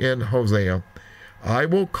also in Hosea, I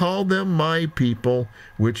will call them my people,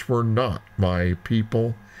 which were not my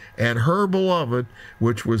people, and her beloved,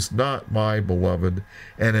 which was not my beloved.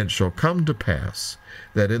 And it shall come to pass,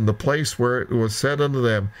 that in the place where it was said unto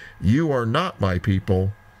them, You are not my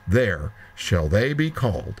people, there shall they be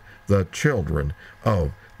called the children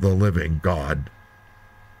of the living God.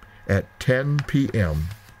 At 10 p.m.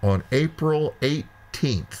 on April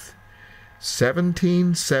 18th,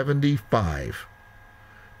 1775,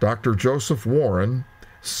 Dr. Joseph Warren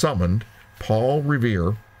summoned Paul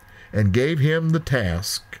Revere and gave him the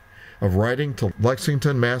task of writing to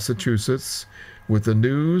Lexington, Massachusetts, with the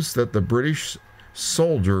news that the British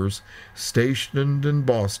soldiers stationed in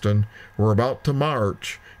Boston were about to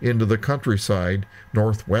march into the countryside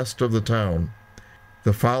northwest of the town.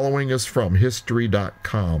 The following is from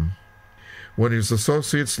History.com. When his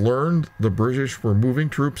associates learned the British were moving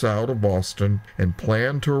troops out of Boston and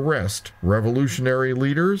planned to arrest revolutionary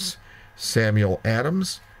leaders Samuel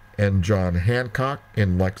Adams and John Hancock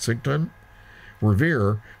in Lexington,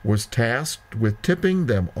 Revere was tasked with tipping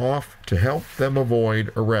them off to help them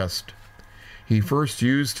avoid arrest. He first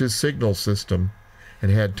used his signal system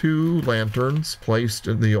and had 2 lanterns placed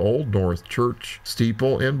in the Old North Church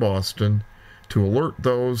steeple in Boston to alert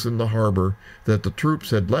those in the harbor that the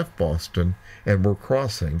troops had left Boston and were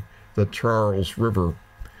crossing the Charles River.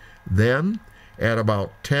 Then, at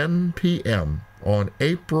about 10 p.m. on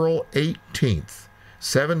April 18th,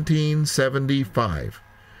 1775,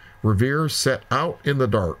 Revere set out in the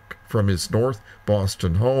dark from his North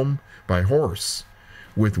Boston home by horse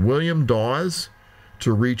with William Dawes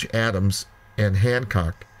to reach Adams and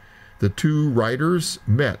Hancock. The 2 riders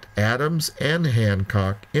met Adams and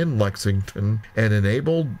Hancock in Lexington and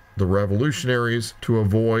enabled the revolutionaries to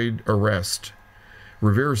avoid arrest.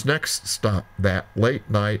 Revere's next stop that late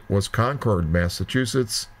night was Concord,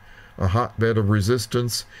 Massachusetts, a hotbed of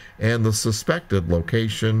resistance and the suspected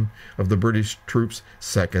location of the British troops'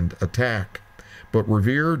 second attack. But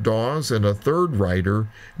Revere, Dawes, and a 3rd rider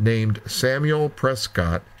named Samuel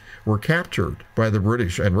Prescott were captured by the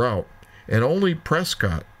British en route, and only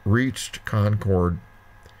Prescott reached Concord.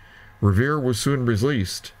 Revere was soon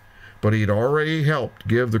released, but he'd already helped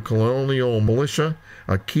give the colonial militia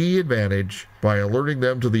a key advantage by alerting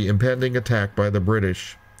them to the impending attack by the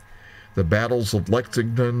British. The battles of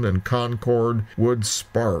Lexington and Concord would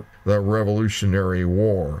spark the Revolutionary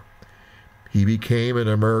War. He became an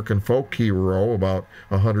American folk hero about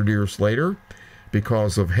 100 years later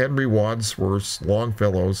because of Henry Wadsworth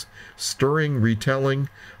Longfellow's stirring retelling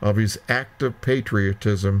of his act of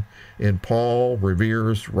patriotism in Paul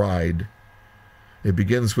Revere's Ride. It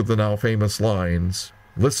begins with the now famous lines,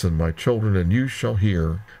 "Listen, my children, and you shall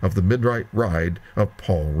hear of the midnight ride of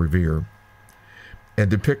Paul Revere,"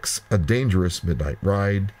 and depicts a dangerous midnight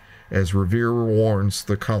ride as Revere warns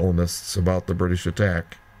the colonists about the British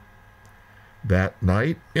attack. That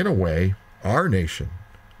night, in a way, our nation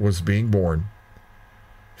was being born.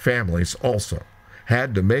 Families also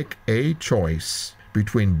had to make a choice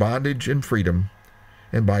between bondage and freedom,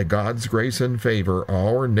 and by God's grace and favor,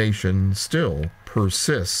 our nation still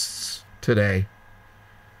persists today.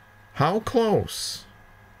 How close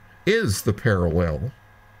is the parallel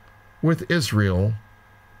with Israel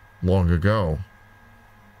long ago?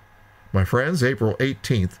 My friends, April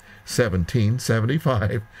 18th,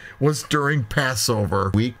 1775 was during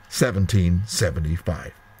Passover week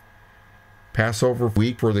 1775. Passover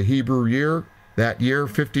week for the Hebrew year, that year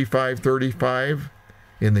 5535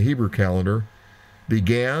 in the Hebrew calendar,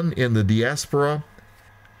 began in the diaspora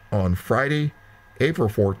on Friday, April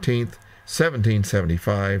 14th,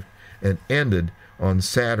 1775, and ended on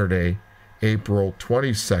Saturday, April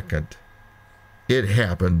 22nd. It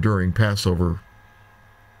happened during Passover.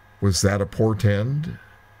 Was that a portend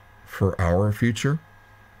for our future?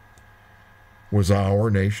 Was our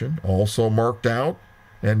nation also marked out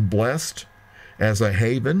and blessed as a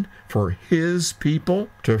haven for His people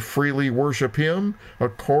to freely worship Him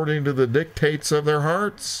according to the dictates of their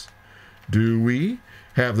hearts? Do we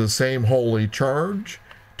have the same holy charge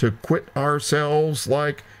to quit ourselves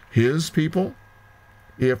like His people?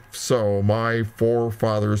 If so, my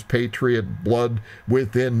forefathers' patriot blood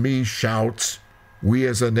within me shouts, we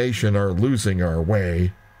as a nation are losing our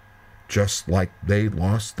way, just like they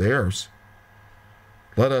lost theirs.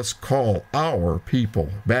 Let us call our people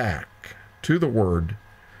back to the Word,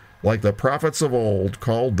 like the prophets of old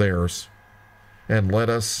called theirs, and let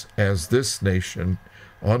us, as this nation,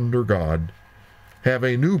 under God, have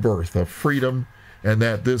a new birth of freedom, and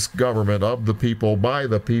that this government of the people, by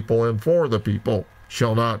the people, and for the people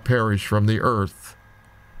shall not perish from the earth.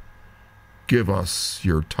 Give us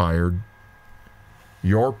your tired,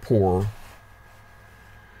 your poor,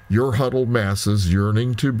 your huddled masses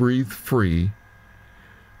yearning to breathe free,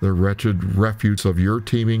 the wretched refuse of your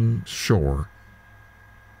teeming shore.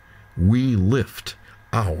 We lift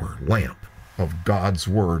our lamp of God's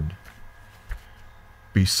Word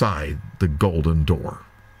beside the golden door.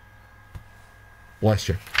 Bless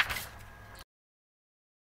you.